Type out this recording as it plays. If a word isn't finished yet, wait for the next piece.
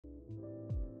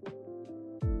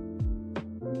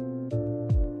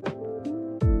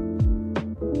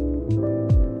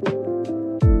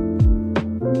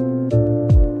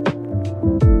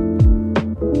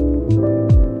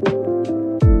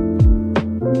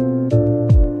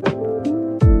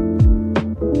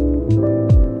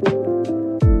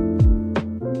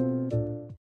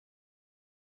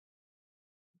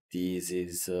This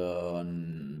is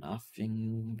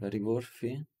nothing very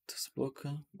worthy to speak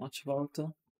much about,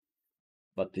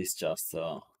 but it's just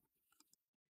so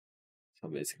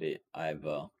basically I have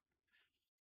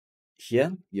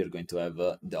here you're going to have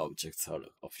the objects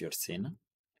of your scene.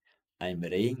 I'm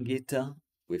arraying it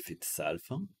with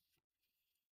itself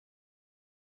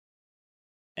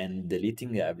and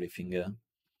deleting everything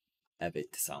have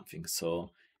it something, so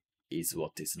is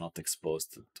what is not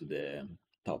exposed to the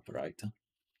top, right?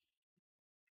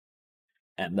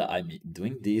 And I'm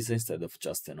doing this instead of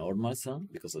just a normal sum,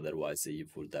 because otherwise you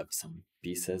would have some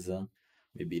pieces,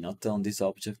 maybe not on this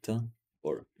object,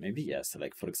 or maybe yes,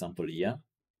 like for example here,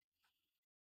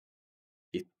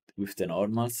 it with the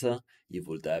normals, you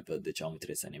would have the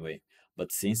geometries anyway.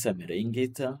 But since I'm arraying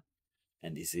it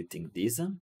and is hitting this,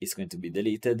 it's going to be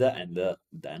deleted and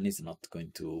then it's not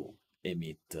going to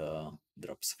emit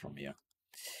drops from here.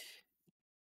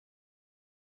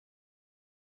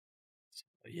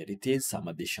 Here it is, some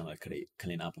additional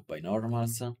cleanup by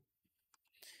normals.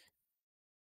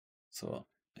 So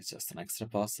it's just an extra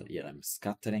pass. Here I'm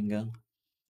scattering.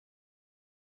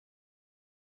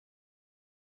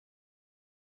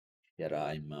 Here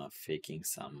I'm faking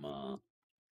some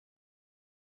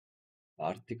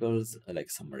particles, like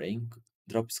some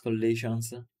raindrops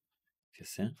collisions, if you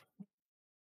see,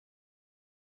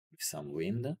 with some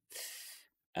wind.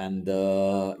 And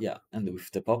yeah, and with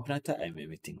the popnet, I'm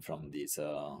emitting from these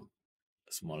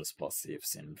small spots you've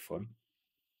seen before.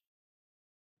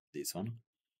 This one.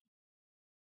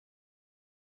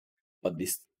 But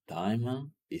this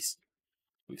time is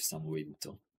with some wind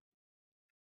too.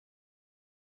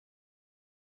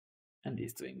 And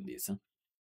he's doing this.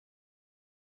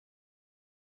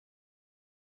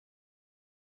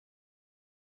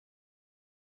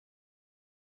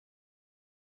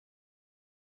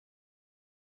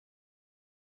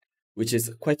 Which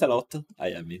is quite a lot, I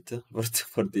admit,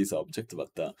 for this object,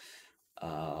 but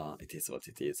it is what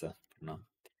it is now.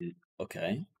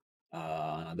 Okay.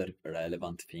 Another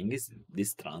relevant thing is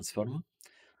this transform,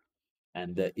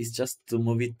 and it's just to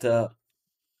move it up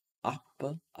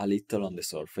a little on the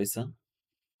surface,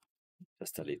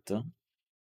 just a little,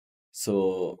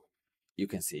 so you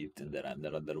can see it in the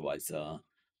render. Otherwise,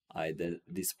 I had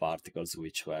these particles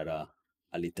which were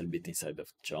a little bit inside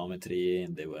of geometry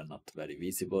and they were not very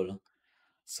visible.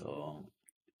 So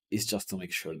it's just to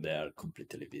make sure they are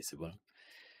completely visible.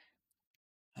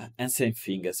 And same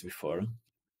thing as before,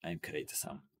 I'm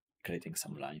creating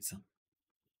some lines and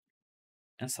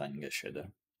assigning a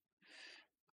shader.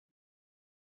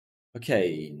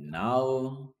 Okay,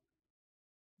 now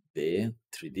the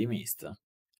 3D mist.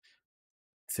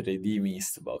 3D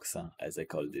mist box, as I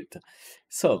called it.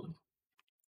 So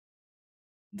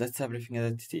that's everything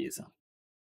that it is.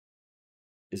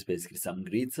 It's basically some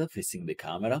grids facing the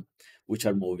camera, which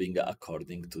are moving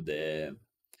according to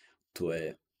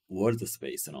a world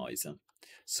space noise.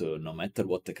 So no matter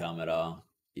what the camera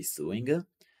is doing,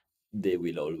 they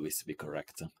will always be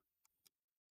correct.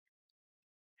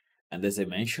 And as I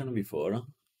mentioned before,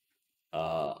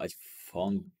 I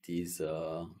found this.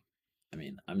 I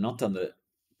mean, I'm not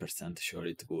 100% sure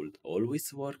it would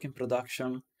always work in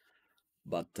production,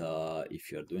 but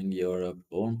if you're doing your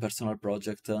own personal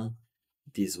project,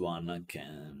 this one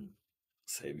can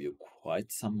save you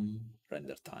quite some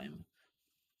render time.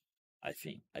 I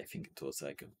think it was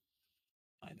like,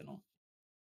 I don't know,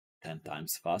 10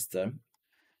 times faster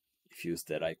if you use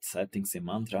the right settings in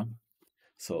Mantra.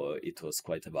 So it was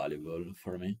quite valuable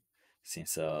for me,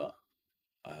 since I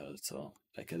also,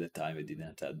 like at the time, I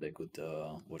didn't have a good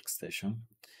workstation.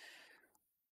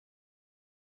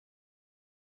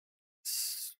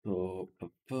 So,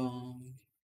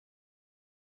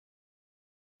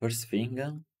 first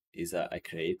thing is I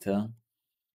create a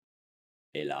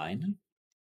line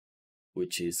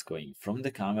which is going from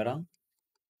the camera,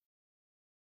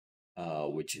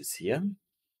 which is here,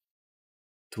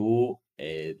 to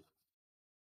a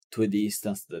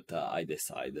distance that I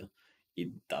decide. It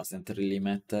doesn't really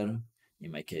matter.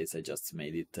 In my case, I just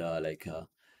made it like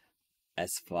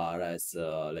as far as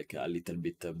like a little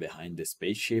bit behind the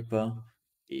spaceship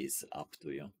is up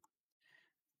to you.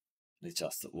 It's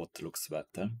just what looks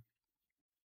better.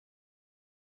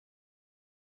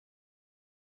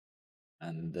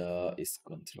 And is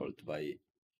controlled by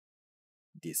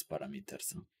these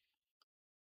parameters.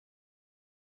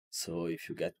 So if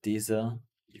you get these,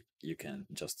 you can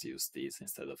just use these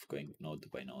instead of going node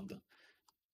by node.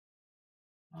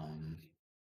 Um,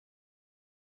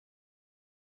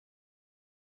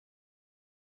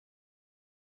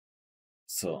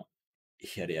 so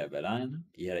here I have a line,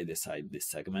 here I decide the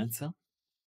segments.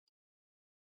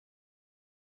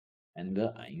 and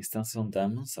I instance on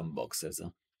them some boxes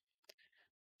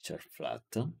which are flat,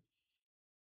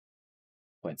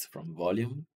 points from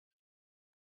volume.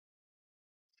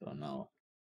 So now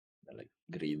they're like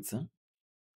grids.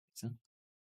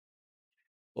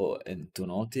 Oh, and to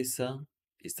notice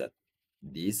is that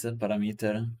this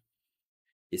parameter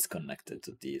is connected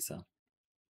to this,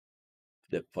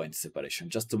 the point separation,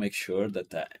 just to make sure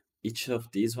that each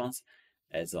of these ones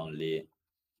has only,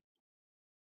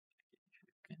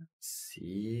 can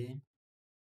see,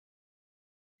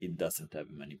 it doesn't have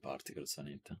many particles on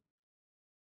it.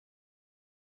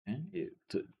 Okay?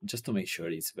 Just to make sure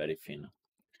it's very thin,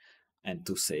 and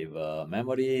to save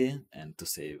memory and to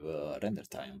save render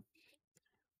time.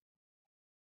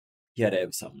 Here I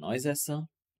have some noises on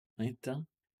it.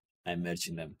 I'm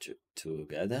merging them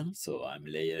together, so I'm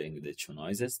layering the two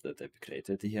noises that I've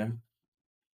created here.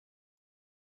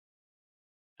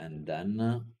 And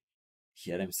then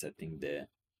here I'm setting the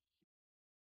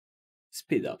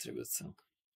speed attributes.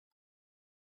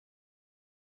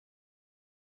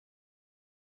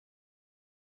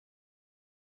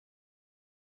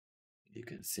 You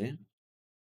can see.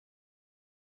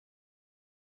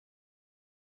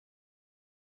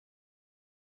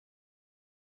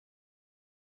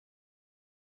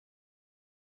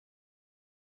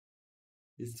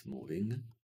 It's moving.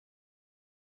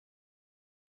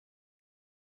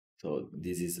 So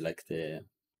this is like the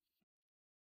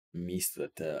mist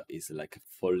that is like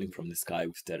falling from the sky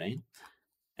with the rain.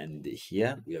 And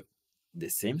here we have the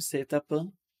same setup,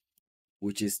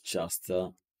 which is just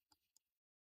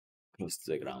close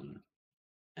to the ground.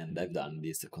 And I've done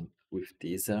this with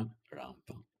this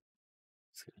ramp.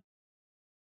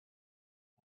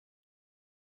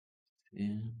 Yeah,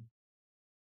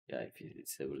 yeah, if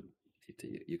it's able,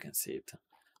 you can see it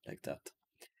like that.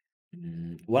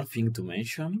 One thing to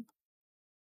mention,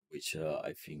 which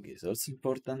I think is also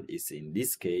important, is in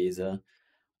this case,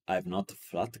 I have not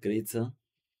flat grids,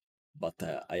 but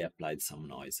I applied some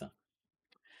noise.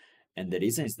 And the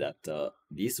reason is that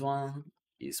this one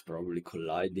is probably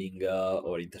colliding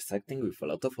or intersecting with a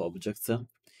lot of objects.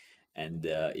 And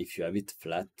if you have it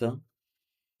flat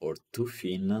or too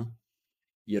thin,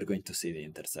 you're going to see the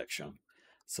intersection.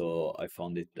 So I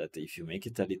found it that if you make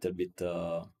it a little bit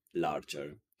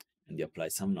larger and you apply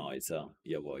some noise,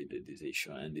 you avoid this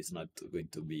issue, and it's not going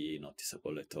to be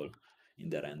noticeable at all in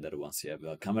the render. Once you have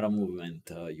a camera movement,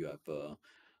 you have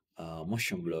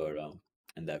motion blur,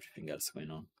 and everything else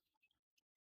going on.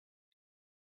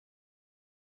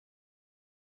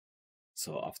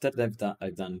 So after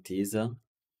I've done this,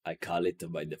 I call it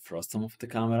by the frostum of the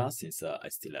camera, since I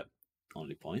still have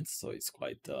only points, so it's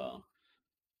quite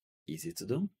easy to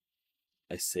do.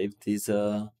 I saved this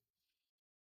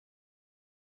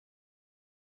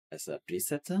as a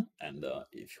preset, and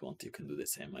if you want, you can do the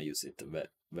same. I use it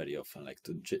very often, like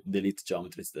to delete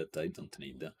geometries that I don't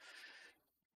need.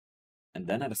 And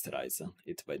then I rasterize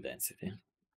it by density.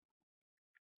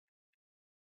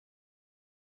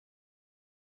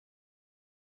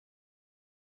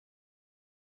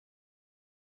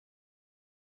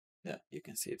 Yeah, you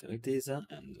can see it like this,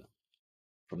 and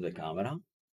from the camera,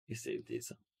 you see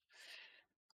this.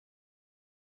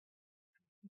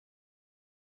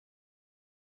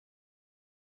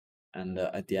 And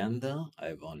at the end, I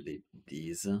have only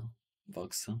this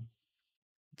box,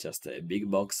 just a big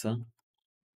box,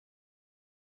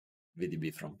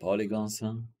 VDB from polygons,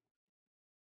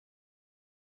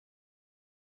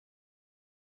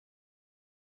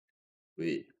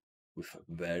 with, with a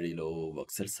very low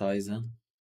voxel size.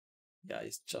 Yeah,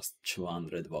 it's just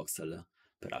 200 voxel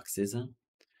per axis.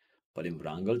 Polymer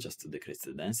angle just to decrease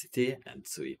the density and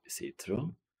to see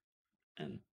through,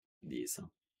 and this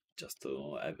just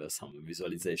to have some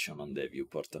visualization on the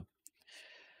viewport.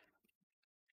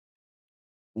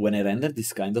 When I render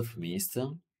this kind of mist,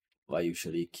 I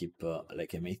usually keep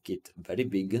like I make it very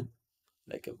big,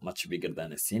 like much bigger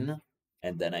than a scene,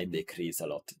 and then I decrease a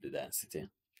lot the density.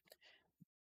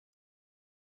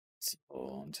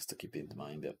 So just to keep it in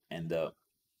mind, and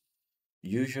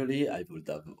usually I would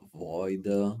avoid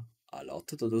a lot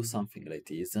to do something like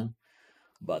this,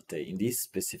 but in this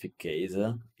specific case,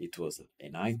 it was a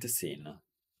night scene.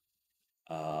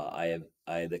 I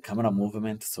had a camera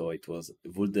movement, so it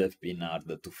would have been hard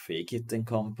to fake it in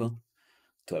comp,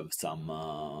 to have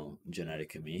some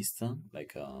generic mist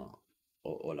like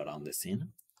all around the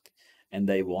scene, and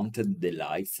I wanted the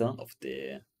lights of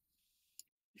the.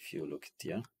 If you look at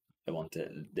here, I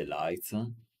wanted the lights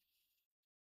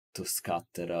to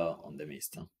scatter on the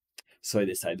mist, so I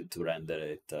decided to render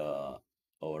it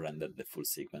or render the full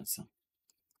sequence.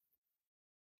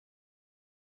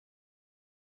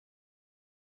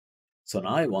 So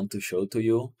now I want to show to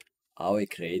you how I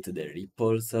create the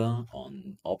ripples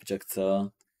on objects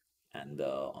and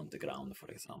on the ground, for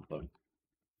example.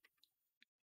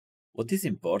 What is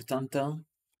important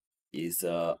is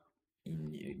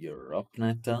in your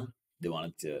ROPNet, the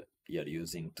one that you're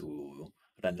using to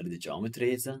render the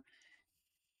geometries,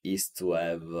 is to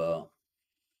have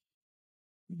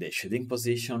the shading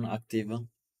position active,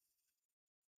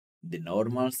 the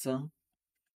normals,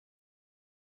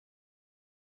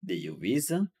 the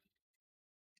UVs,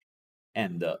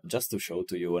 and just to show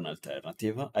to you an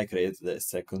alternative, I created a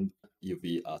second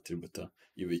UV attribute,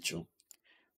 UV2,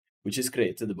 which is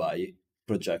created by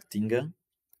projecting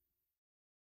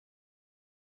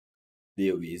the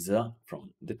UVs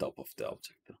from the top of the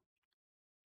object,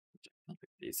 like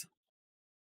this.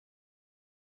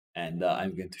 And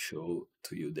I'm going to show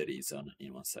to you the reason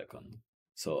in 1 second.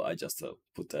 So I just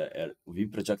put a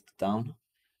UV project down,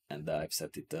 and I've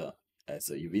set it as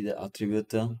a UV attribute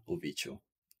UV2.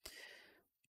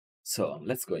 So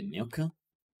let's go in Nuke.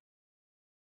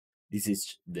 This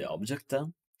is the object,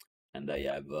 and I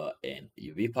have an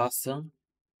UV pass,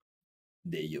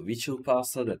 the UV2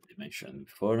 pass that I mentioned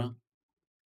before.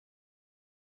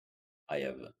 I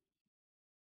have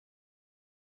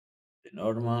the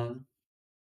normal,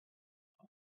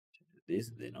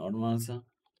 this, the normals,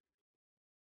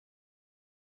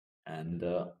 and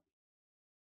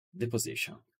the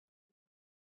position.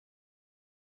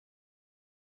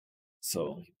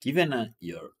 So given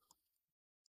your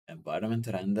environment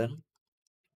render,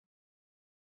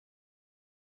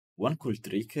 one cool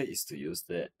trick is to use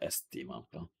the ST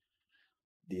map.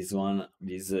 This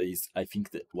is, I think,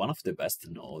 one of the best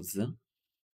nodes.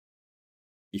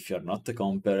 If you're not a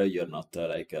comper, you're not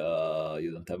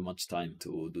you don't have much time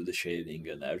to do the shading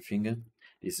and everything.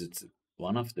 This is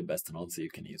one of the best nodes you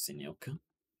can use in Nuke.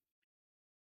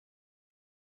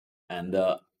 And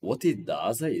what it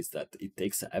does is that it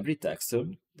takes every texture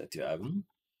that you have.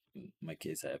 In my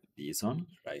case, I have this one,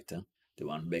 right? The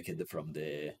one baked from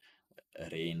the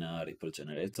rain ripple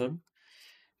generator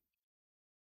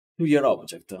to your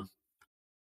object.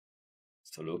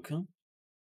 So look,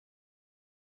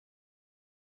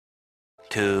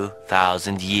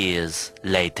 2,000 years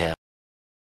later.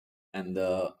 and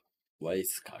while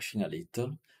it's caching a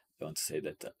little, I want to say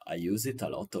that I use it a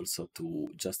lot also to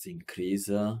just increase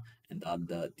and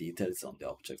add details on the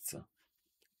objects.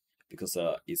 Because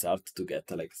it's hard to get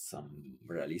like some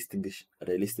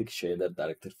realistic shader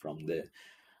directly from the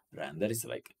render. It's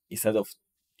like instead of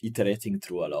iterating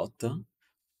through a lot,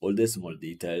 all the small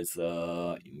details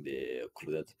in the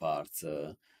occluded parts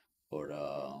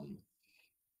or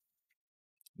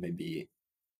maybe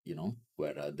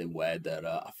where the weather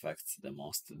affects the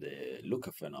most the look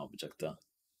of an object.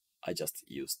 I just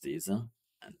use this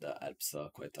and helps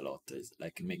quite a lot. It's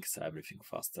like makes everything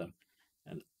faster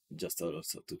and just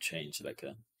also to change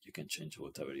you can change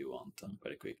whatever you want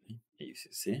very quickly. You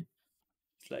see,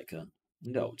 it's like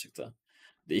the object.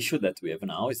 The issue that we have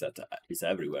now is that it's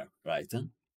everywhere, right?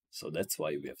 So that's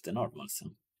why we have the normals.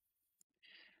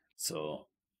 So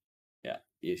yeah,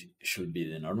 it should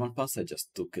be the normal path. I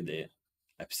just took the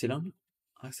epsilon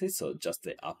axis, so just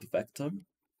the up vector,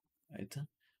 right?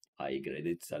 I graded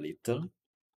it a little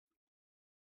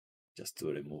just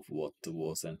to remove what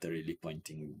wasn't really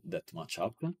pointing that much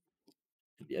up. And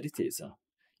here it is.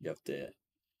 You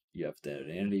have the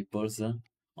rain ripples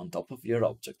on top of your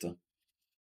object.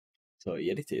 So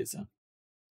here it is.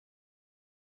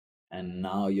 And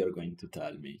now you're going to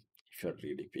tell me if you're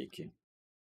really picky.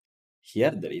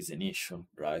 Here there is an issue,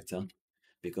 right?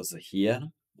 Because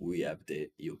here we have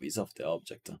the UVs of the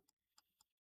object.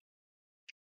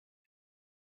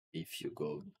 If you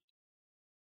go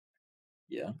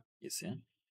here, you see,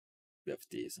 we have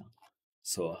this.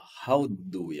 So how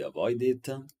do we avoid it?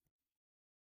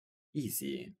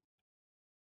 Easy.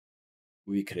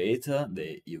 We create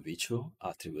the UV2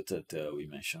 attribute that we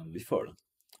mentioned before.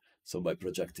 So by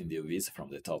projecting the UVs from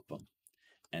the top.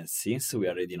 And since we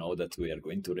already know that we are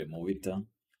going to remove it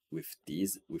with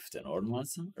the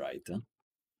normals, right?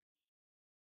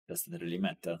 Doesn't really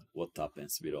matter what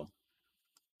happens below.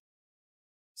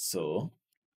 So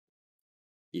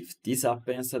if this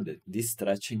happens, this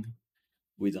stretching,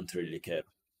 we don't really care.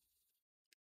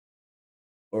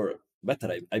 Or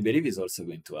better, I believe is also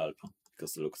going to help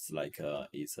because it looks like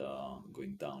it's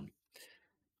going down.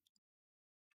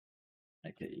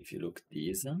 Okay, if you look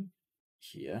this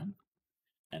here,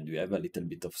 and we have a little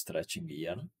bit of stretching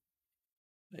here,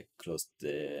 like close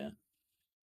the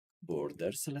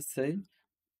borders, let's say,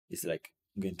 it's like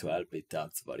going to help. It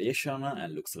adds variation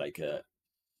and looks like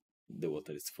the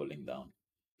water is falling down.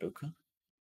 Look.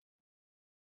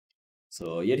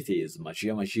 So here it is,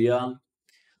 magia.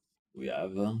 We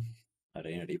have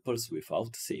rain ripples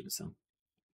without seams.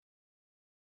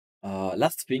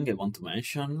 Last thing I want to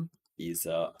mention is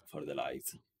for the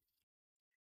lights.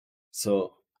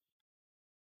 So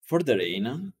for the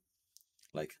rain,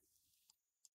 like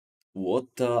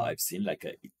what I've seen, like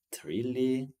it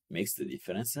really makes the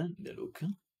difference in the look,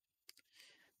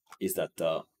 is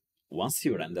that once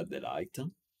you render the light,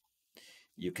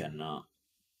 you can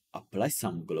apply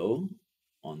some glow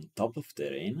on top of the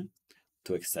rain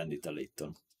to extend it a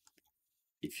little.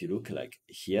 If you look like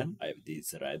here, I have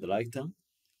this red light,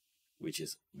 which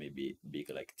is maybe big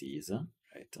like this,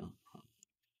 right?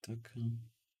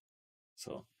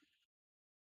 So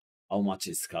how much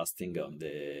is casting on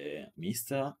the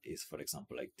mist is, for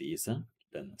example, like this,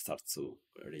 then starts to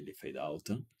really fade out.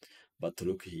 But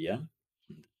look here,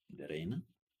 the rain,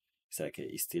 it's like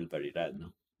it's still very red,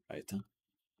 right?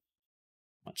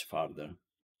 Much farther.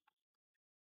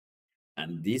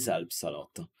 And this helps a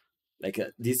lot. Like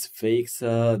this fakes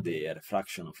the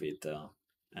refraction of it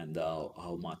and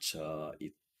how much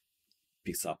it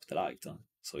picks up the light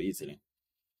so easily.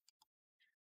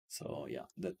 So yeah,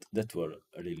 that will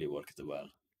really worked well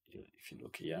if you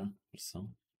look here also.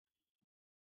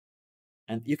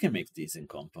 And you can make this in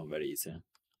compound very easy.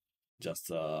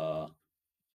 Just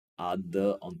add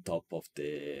on top of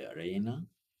the rain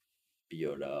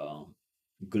your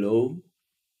glow,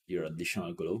 your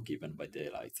additional glow given by the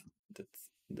light.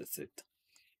 That's it.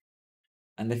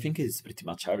 And I think it's pretty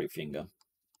much everything.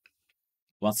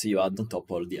 Once you add on top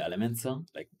all the elements,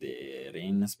 like the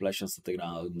rain splashes at the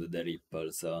ground, the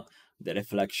ripples, the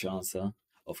reflections,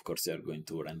 of course you are going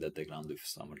to render the ground with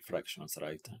some reflections,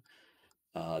 right?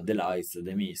 The lights,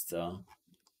 the mist,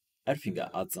 everything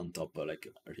adds on top like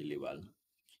really well.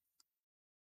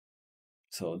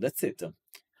 So that's it.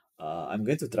 I'm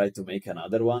going to try to make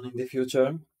another one in the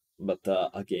future, but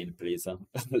again, please,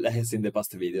 as in the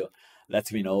past video,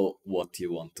 let me know what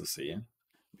you want to see,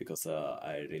 because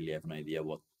I really have no idea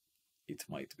what it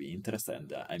might be interesting,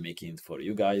 and I'm making it for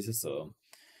you guys, so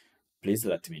please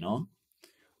let me know.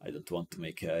 I don't want to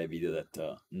make a video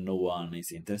that no one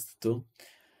is interested to.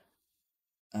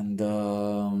 And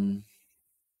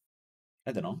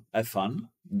I don't know, have fun,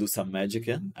 do some magic,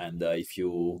 and if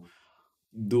you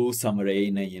do some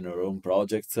rain in your own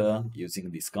projects using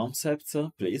these concepts,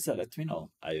 please let me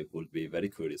know. I would be very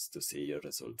curious to see your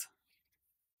result.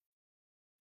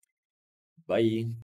 Bye!